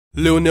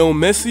Lionel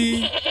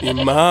Messi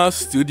in my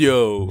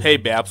studio. Hey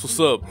Babs, what's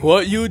up?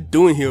 What you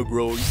doing here,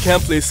 bro? You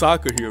can't play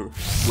soccer here.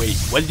 Wait,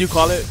 what did you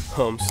call it?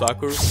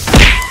 Soccer? The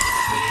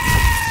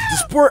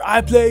sport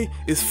I play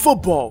is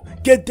football.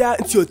 Get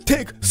that into your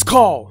thick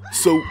skull.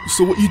 So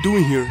what you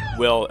doing here?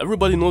 Well,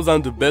 everybody knows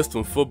I'm the best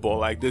in football.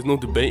 Like, there's no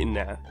debating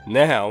that.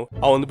 Now,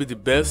 I want to be the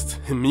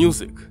best in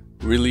music.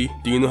 Really?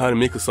 Do you know how to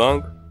make a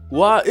song?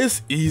 Wow,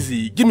 it's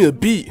easy. Give me a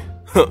beat.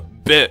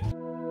 Bet.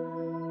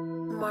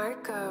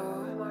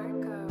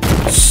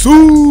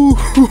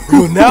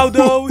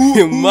 Ronaldo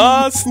in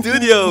my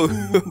studio.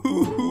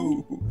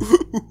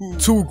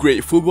 Two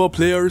great football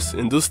players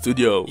in the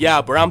studio.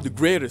 Yeah, but I'm the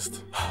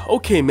greatest.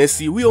 Okay,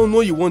 Messi, we all know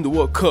you won the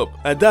World Cup,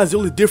 and that's the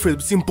only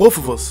difference between both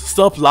of us.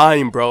 Stop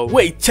lying, bro.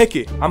 Wait, check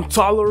it. I'm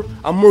taller,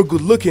 I'm more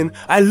good looking,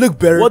 I look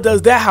better. What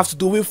does that have to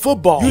do with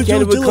football? You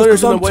can't even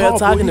understand what you're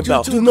talking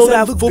about. You know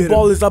that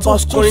football is about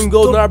scoring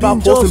goals, not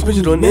about posting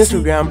pictures on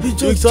Instagram. You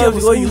tell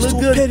me, oh, you look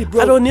good.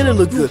 I don't need to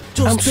look good.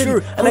 I'm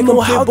sure, and I know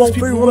how these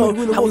people want.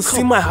 I will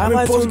see my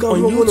highlights on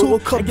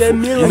YouTube and get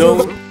millions.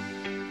 You know,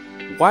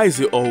 why is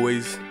it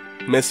always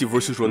Messi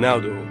versus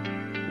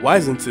Ronaldo? Why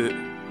isn't it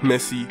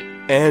Messi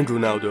and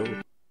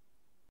Ronaldo?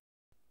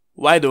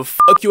 Why the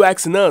fuck you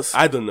asking us?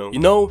 I don't know. You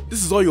know,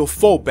 this is all your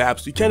fault,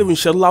 Babs. You can't even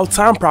shuttle out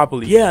time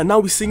properly. Yeah, now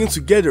we're singing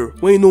together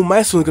when you know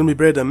my song's gonna be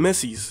better than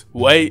Messi's.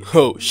 Wait,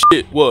 oh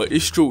shit, what?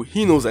 It's true,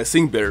 he knows I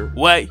sing better.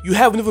 Wait, you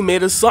haven't even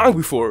made a song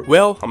before.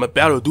 Well, I'm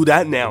about to do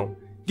that now.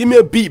 Give me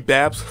a beat,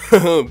 Babs.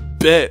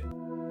 Bet.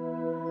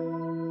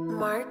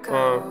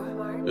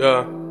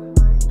 Yeah.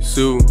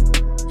 Sue,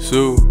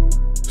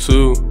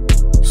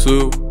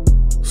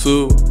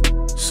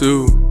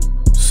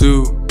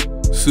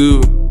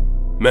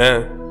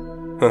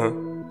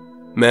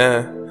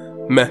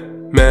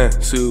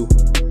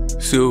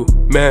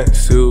 man,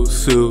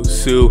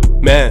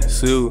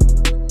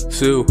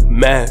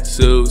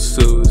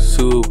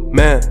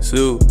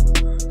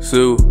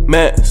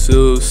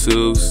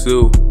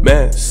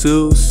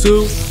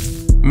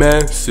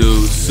 man,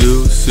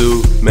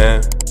 Sue,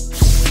 man,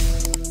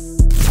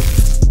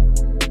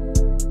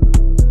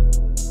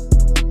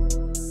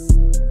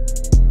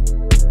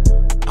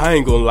 I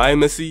ain't gonna lie,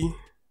 Messi,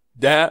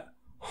 that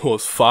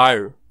was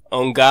fire.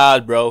 On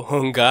God, bro,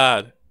 on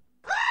God.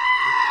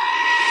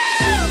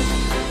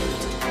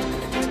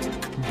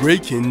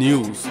 Breaking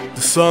news.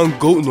 The song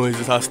Goat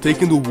Noises has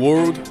taken the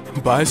world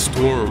by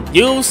storm.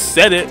 You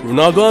said it.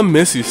 Ronaldo and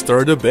Messi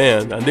started a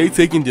band and they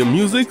taking their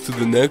music to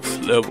the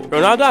next level.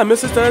 Ronaldo and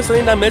Messi started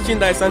selling that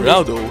merchandise and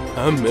Ronaldo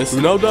and Messi.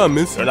 Ronaldo and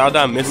Messi.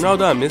 Ronaldo and Messi.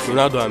 Ronaldo and Messi.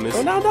 Ronaldo and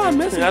Messi. Ronaldo and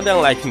Messi.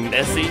 Ronaldo like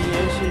Messi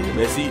and shit.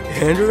 Messi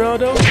and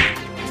Ronaldo.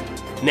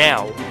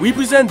 Now, we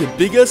present the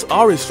biggest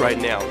artist right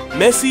now,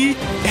 Messi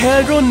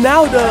and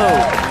Ronaldo!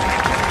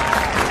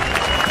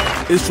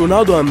 It's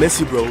Ronaldo and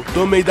Messi, bro.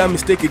 Don't make that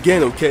mistake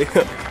again, okay?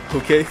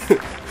 Okay?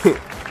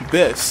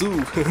 Bet,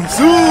 Sue.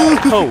 Sue!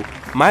 Oh,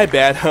 my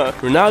bad, huh?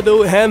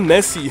 Ronaldo and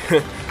Messi.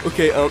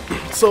 Okay,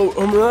 so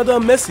Ronaldo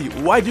and Messi,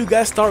 why do you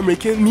guys start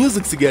making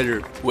music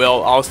together?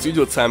 Well, our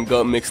studio time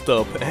got mixed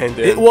up, and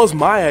it was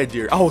my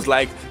idea. I was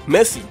like,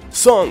 Messi,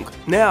 song,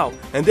 now,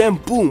 and then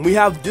boom, we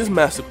have this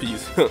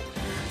masterpiece.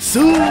 Sue!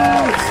 Sue! You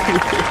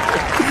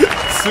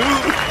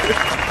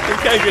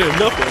can't get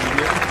enough of it,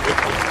 man.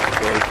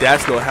 Well,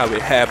 that's not how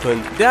it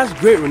happened. That's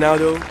great,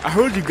 Ronaldo. I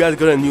heard you guys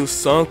got a new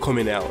song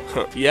coming out.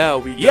 Yeah,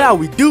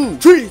 we do.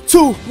 3,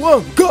 2,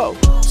 1, go!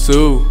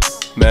 Sue,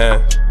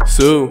 man,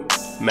 Sue,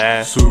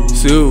 man, Sue,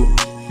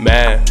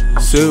 man,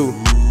 Sue,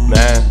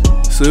 man,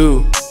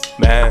 Sue,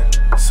 man,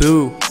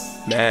 Sue,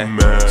 man,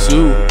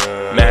 Sue,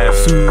 man,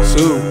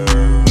 Sue,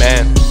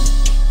 man.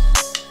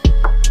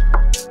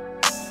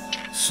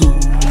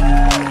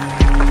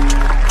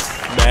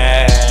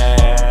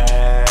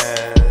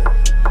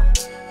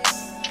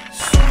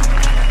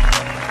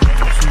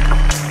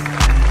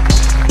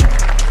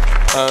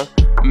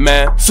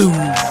 Man, Sue,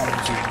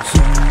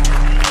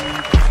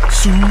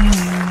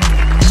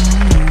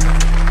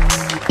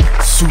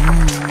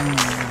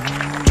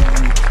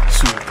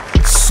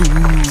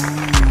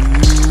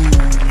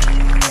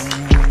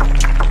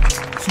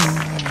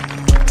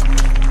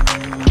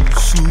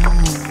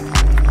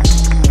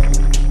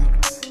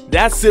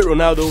 That's it,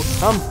 Ronaldo.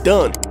 I'm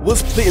done. We're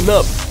splitting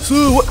up.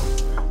 Sue, what?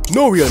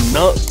 No, we are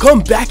not.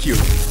 Come back here.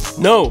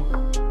 No.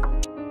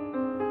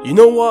 You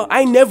know what?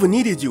 I never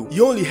needed you.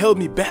 You only held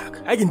me back.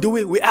 I can do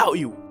it without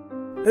you.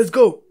 Let's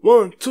go.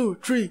 1, 2,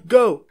 3,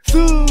 go.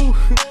 Sue!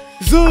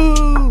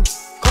 Sue!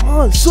 Come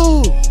on,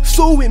 Sue!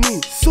 Sue with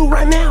me. Sue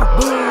right now.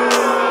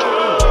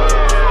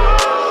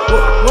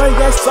 What are you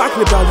guys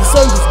talking about? The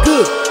song is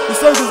good. The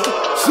song is good.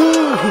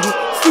 Sue!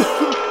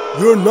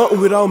 You're not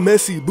without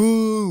Messi.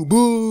 Boo!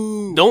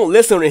 Boo! Don't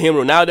listen to him,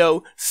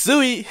 Ronaldo.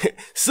 Suey!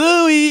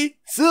 Suey!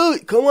 Suey!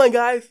 Come on,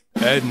 guys.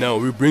 And now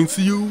we bring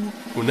to you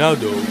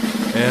Ronaldo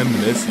and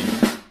Messi.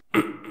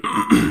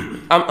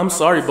 I'm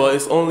sorry, but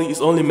it's only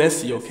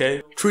Messi,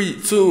 okay? 3,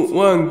 2,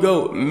 1,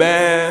 go,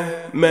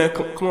 man,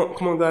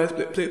 come on, guys,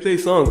 play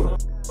song,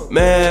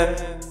 man,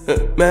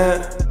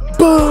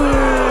 boo,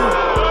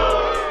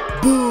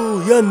 boo,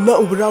 true, you're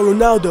nothing without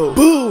Ronaldo.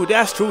 Boo,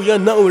 that's true, you're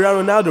nothing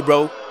without Ronaldo,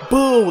 bro.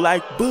 Boo,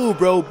 like boo,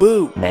 bro,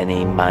 boo.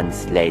 Many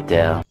months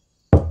later.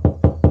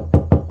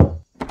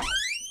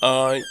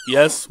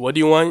 Yes, what do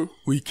you want?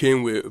 We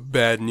came with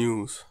bad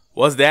news.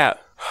 What's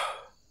that?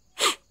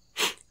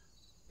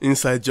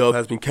 Inside Job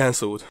has been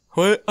cancelled.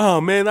 What?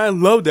 Oh man, I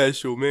love that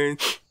show, man.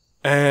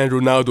 And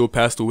Ronaldo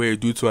passed away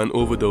due to an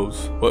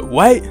overdose.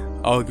 What?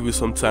 I'll give you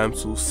some time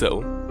to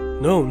settle.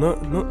 No, not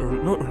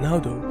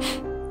Ronaldo.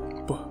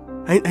 But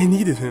I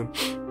needed him.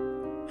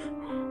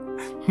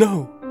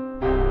 No.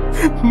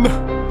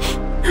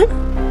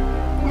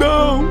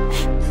 No.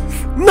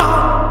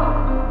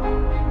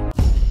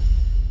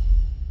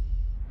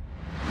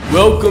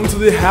 Welcome to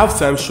the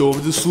halftime show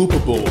of the Super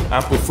Bowl.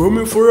 And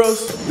performing for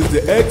us is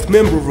the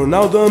ex-member of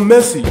Ronaldo and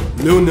Messi,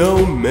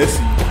 Lionel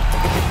Messi.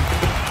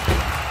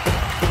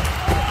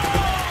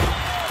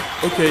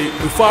 Okay,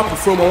 before I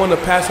perform, I want to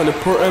pass an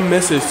important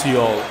message to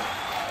y'all.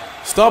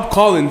 Stop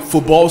calling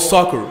football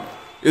soccer.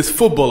 It's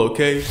football,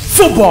 okay?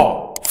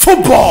 Football!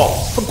 Football!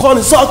 Stop calling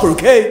it soccer,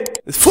 okay?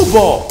 It's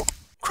football!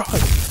 Cry.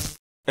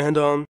 And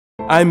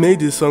I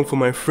made this song for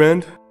my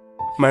friend,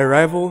 my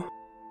rival,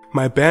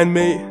 my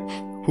bandmate,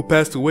 who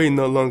passed away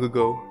not long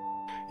ago.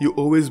 You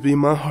always be in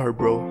my heart,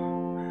 bro.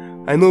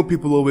 I know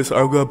people always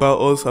argue about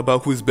us,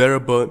 about who's better,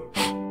 but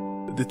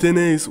the thing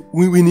is,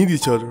 we need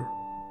each other.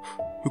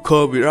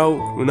 Because without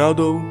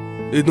Ronaldo,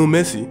 there's no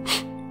Messi.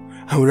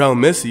 And without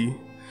Messi,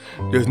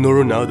 there's no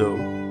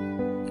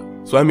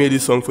Ronaldo. So I made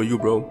this song for you,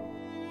 bro.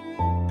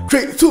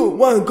 3, 2,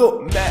 1,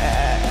 go!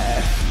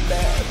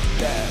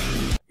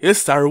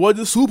 It's time to watch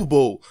the Super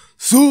Bowl.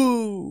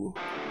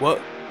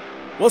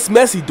 What's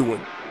Messi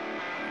doing?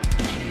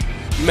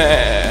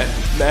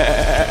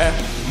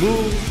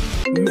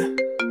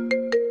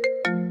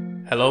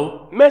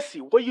 Hello? Messi,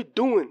 what you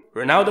doing?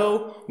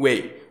 Ronaldo?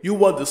 Wait, you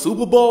want the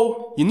Super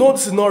Bowl? You know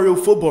this is not real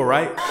football,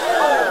 right?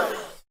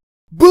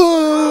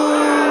 Boo!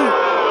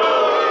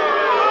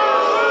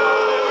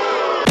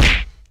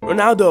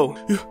 Ronaldo,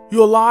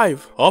 you're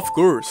alive. Of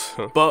course.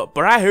 But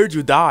I heard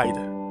you died.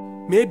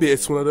 Maybe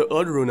it's one of the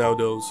other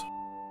Ronaldos.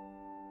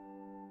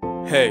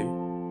 Hey,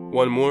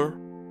 one more?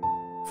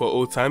 For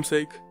old time's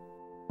sake?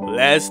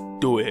 Let's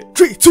do it.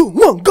 3, 2,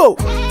 1, go!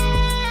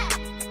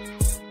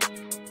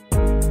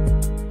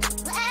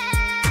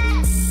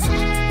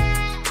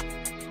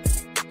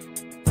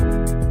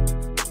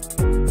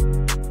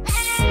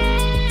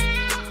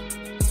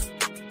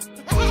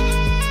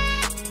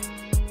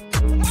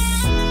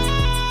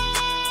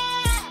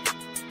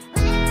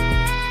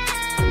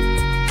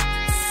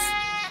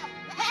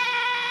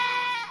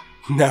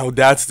 Now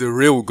that's the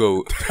real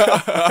GOAT.